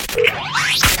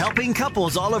helping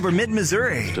couples all over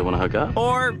mid-Missouri. Still want to hook up?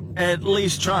 Or at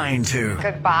least trying to.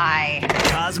 Goodbye.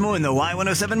 Cosmo and the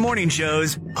Y107 Morning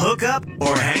Show's Hook Up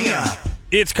or Hang Up.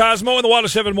 It's Cosmo and the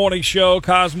Y107 Morning Show.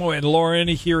 Cosmo and Lauren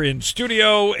here in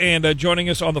studio, and joining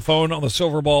us on the phone on the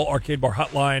Silver Ball Arcade Bar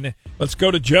hotline. Let's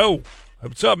go to Joe.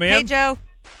 What's up, man? Hey, Joe.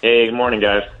 Hey, good morning,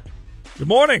 guys. Good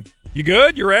morning. You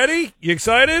good? You ready? You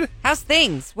excited? How's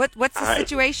things? What's the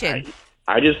situation?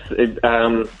 First of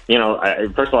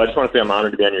all, I just want to say I'm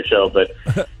honored to be on your show, but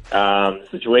the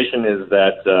situation is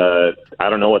that I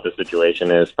don't know what the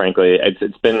situation is, frankly.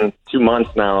 It's been 2 months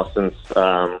now since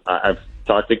I've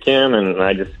talked to Kim, and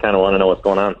I just kind of want to know what's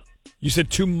going on. You said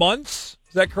 2 months?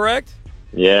 Is that correct?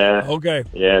 Yeah. Okay.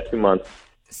 Yeah, 2 months.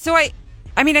 So I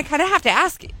kind of have to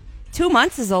ask, 2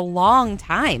 months is a long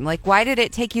time. Like, why did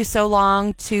it take you so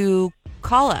long to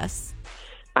call us?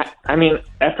 I mean,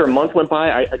 after a month went by,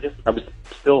 I was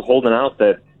still holding out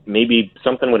that maybe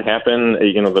something would happen.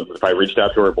 You know, if I reached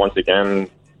out to her once again,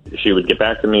 she would get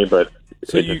back to me, but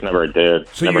just never did.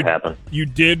 Never happened. You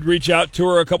did reach out to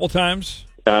her a couple times?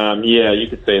 Yeah, you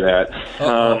could say that.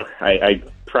 I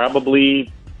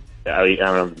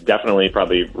definitely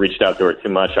probably reached out to her too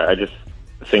much. I just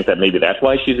think that maybe that's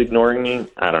why she's ignoring me.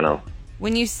 I don't know.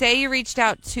 When you say you reached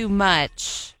out too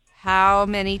much, how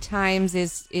many times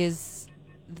is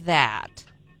that?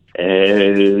 I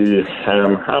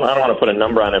don't want to put a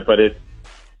number on it, but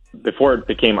before it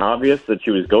became obvious that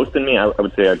she was ghosting me, I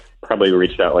would say I probably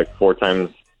reached out like 4 times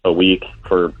a week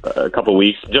for a couple of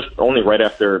weeks, just only right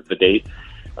after the date.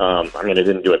 I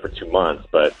didn't do it for 2 months,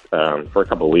 but for a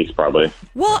couple of weeks probably.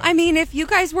 Well, I mean, if you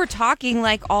guys were talking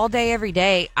like all day, every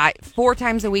day, 4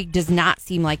 times a week does not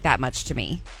seem like that much to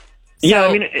me. So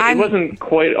yeah, it wasn't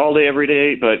quite all day, every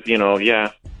day, but,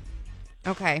 yeah.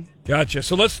 Okay. Gotcha.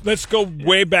 So let's go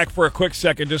way back for a quick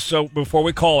second, just so before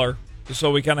we call her, just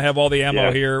so we kind of have all the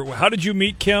ammo here. How did you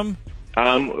meet Kim?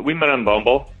 We met on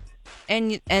Bumble.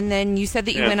 And then you said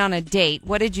that you went on a date.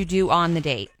 What did you do on the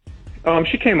date?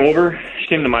 She came over. She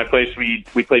came to my place. We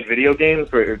played video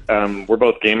games. We're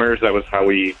both gamers. That was how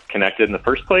we connected in the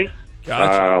first place.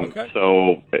 Gotcha. Okay.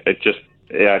 So it just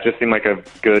seemed like a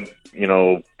good,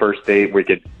 first date where we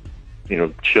could,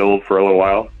 chill for a little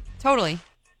while. Totally.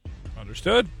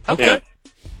 Understood. Okay. Yeah.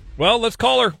 Well, let's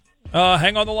call her.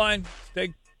 Hang on the line.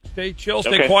 Stay chill.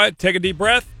 Stay quiet. Take a deep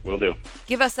breath. Will do.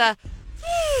 Give us a...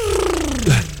 Is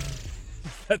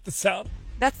that the sound?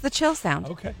 That's the chill sound.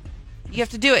 Okay. You have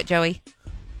to do it, Joey.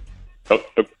 Oh,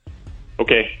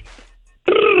 okay.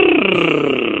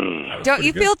 Don't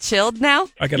you feel chilled now?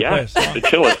 I got to play a song. The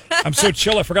chiller. I'm so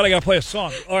chill, I forgot I got to play a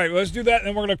song. All right, let's do that, and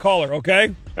then we're going to call her,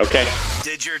 okay? Okay.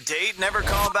 Did your date never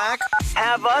call back?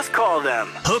 Have us call them.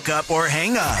 Hook Up or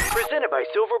Hang Up. Presented by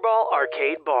Silverball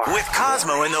Arcade Bar. With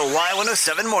Cosmo and the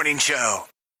Y107 Morning Show.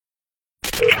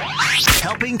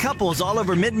 Helping couples all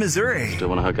over mid-Missouri. Still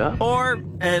want to hook up? Or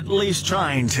at least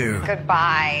trying to.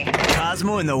 Goodbye.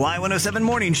 Cosmo and the Y107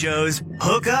 Morning Show's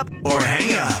Hook Up or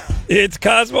Hang Up. It's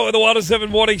Cosmo and the Y107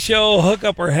 Morning Show, Hook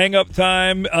Up or Hang Up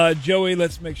time. Joey,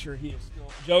 let's make sure he is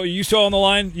still... Joey, you still on the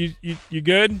line? You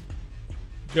good?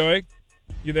 Joey,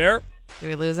 you there? Did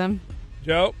we lose him?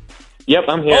 Joe? Yep,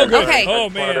 I'm here. Oh, good. Okay. Oh,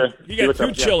 man. You got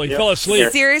too chill. He fell asleep.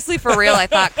 Seriously, for real, I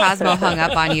thought Cosmo hung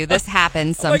up on you. This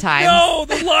happens sometimes. No,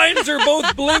 the lines are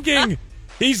both blinking.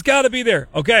 He's got to be there.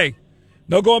 Okay.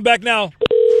 No going back now.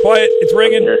 Quiet. It's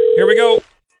ringing. Here we go.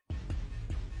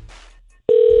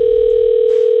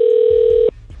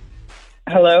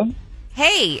 Hello?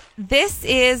 Hey, this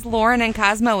is Lauren and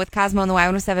Cosmo with Cosmo and the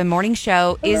Y107 Morning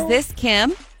Show. Hello. Is this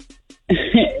Kim?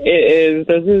 It is.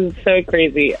 This is so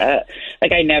crazy.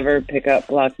 I never pick up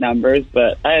blocked numbers,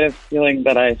 but I had a feeling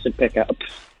that I should pick up.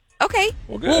 Okay.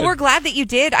 Well, we're glad that you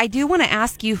did. I do want to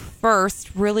ask you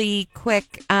first, really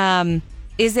quick,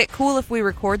 is it cool if we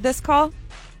record this call?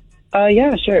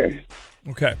 Yeah, sure.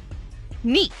 Okay.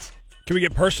 Neat. Can we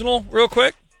get personal real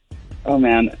quick? Oh,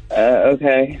 man.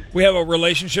 Okay. We have a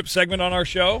relationship segment on our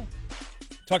show.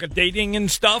 Talking dating and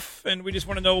stuff, and we just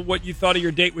want to know what you thought of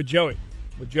your date with Joey.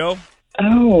 With Joe?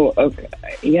 Oh, okay.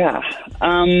 Yeah.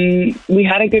 We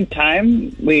had a good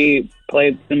time. We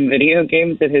played some video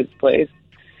games at his place.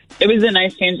 It was a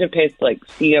nice change of pace to,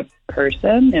 see a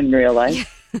person in real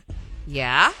life.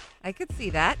 Yeah, I could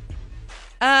see that.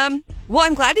 Well,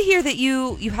 I'm glad to hear that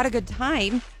you had a good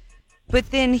time. But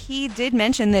then he did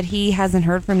mention that he hasn't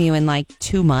heard from you in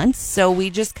 2 months. So we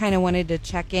just kind of wanted to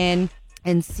check in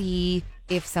and see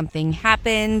if something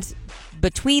happened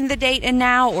between the date and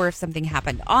now, or if something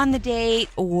happened on the date,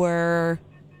 or...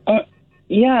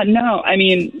 Yeah, no,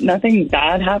 nothing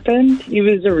bad happened. He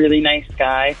was a really nice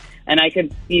guy, and I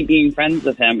could see being friends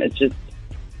with him. It's just,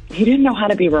 he didn't know how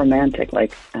to be romantic,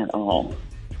 at all.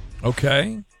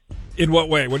 Okay. In what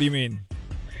way? What do you mean?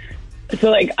 So,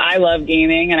 like, I love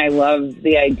gaming, and I love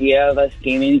the idea of us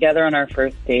gaming together on our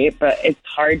first date, but it's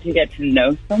hard to get to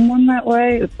know someone that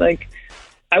way. It's like,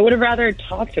 I would have rather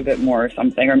talked a bit more or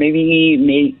something, or maybe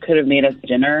he could have made us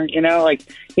dinner, you know? Like,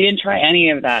 he didn't try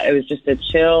any of that. It was just a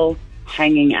chill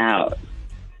hanging out.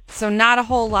 So not a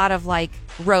whole lot of, like,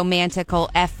 romantical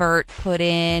effort put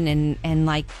in and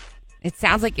like, it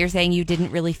sounds like you're saying you didn't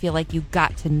really feel like you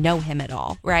got to know him at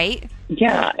all, right?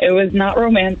 Yeah, it was not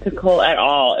romantical at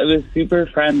all. It was super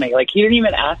friendly. Like, he didn't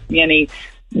even ask me any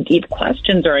deep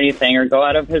questions or anything or go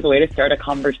out of his way to start a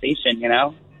conversation, you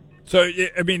know? So,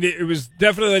 I mean, it was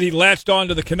definitely that he latched on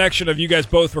to the connection of you guys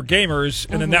both were gamers,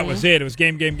 and then that was it. It was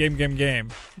game.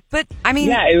 But, I mean...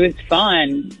 Yeah, it was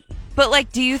fun. But,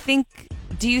 like, do you think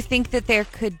that there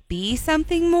could be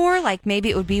something more? Like, maybe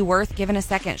it would be worth giving a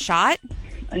second shot?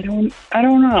 I don't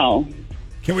know.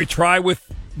 Can we try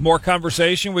with more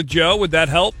conversation with Joe? Would that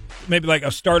help? Maybe like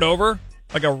a start over?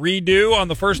 Like a redo on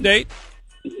the first date?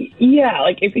 Yeah,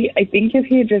 like I think if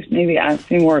he had just maybe asked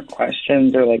me more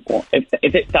questions, or like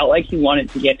if it felt like he wanted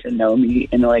to get to know me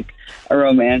in like a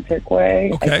romantic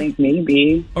way, okay. I think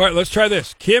maybe. All right, let's try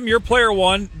this. Kim, you're player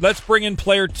 1. Let's bring in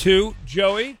player 2.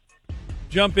 Joey,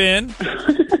 jump in.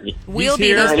 We'll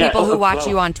be those people who watch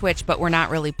you on Twitch, but we're not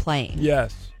really playing.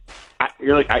 Yes.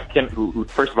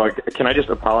 First of all, can I just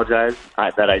apologize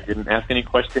that I didn't ask any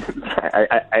questions?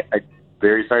 I'm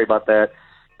very sorry about that.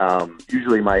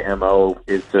 Usually my MO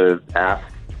is to ask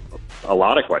a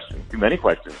lot of questions, too many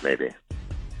questions maybe.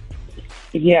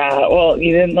 Yeah, well,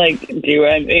 you didn't like do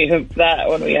any of that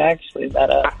when we actually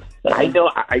met up. So. I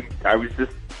know. I was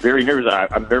just very nervous.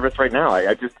 I'm nervous right now.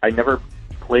 I never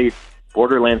played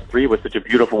Borderlands 3 with such a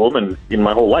beautiful woman in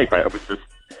my whole life. I was just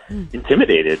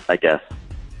intimidated, I guess.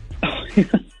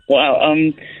 Wow.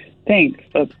 Thanks.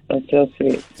 That's so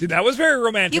sweet. See, that was very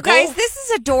romantic. You guys, this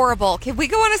is adorable. Can we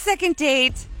go on a second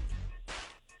date?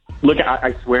 Look,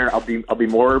 I swear I'll be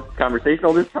more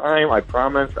conversational this time. I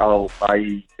promise. I'll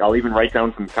even write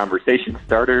down some conversation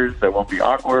starters that won't be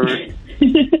awkward.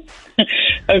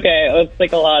 Okay, that's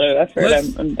like a lot of effort.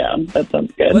 I'm down. That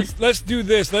sounds good. Let's do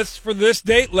this. For this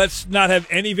date, let's not have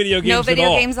any video games at all. No video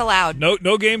games allowed.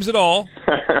 No games at all.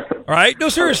 All right? No,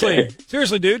 seriously. Okay.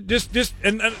 Seriously, dude. Just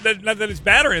and not that it's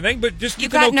bad or anything, but just you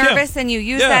get to know got nervous Kim. and you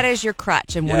used that as your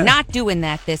crutch, and we're not doing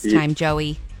that this time,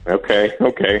 Joey. Okay.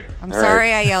 I'm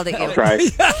sorry I yelled at you. I'll try.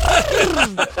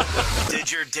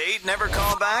 Did your date never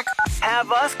call back?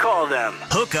 Have us call them.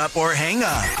 Hook up or hang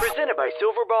up. Presented by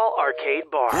Silverball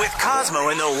Arcade Bar. With Cosmo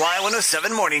in the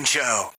Y107 Morning Show.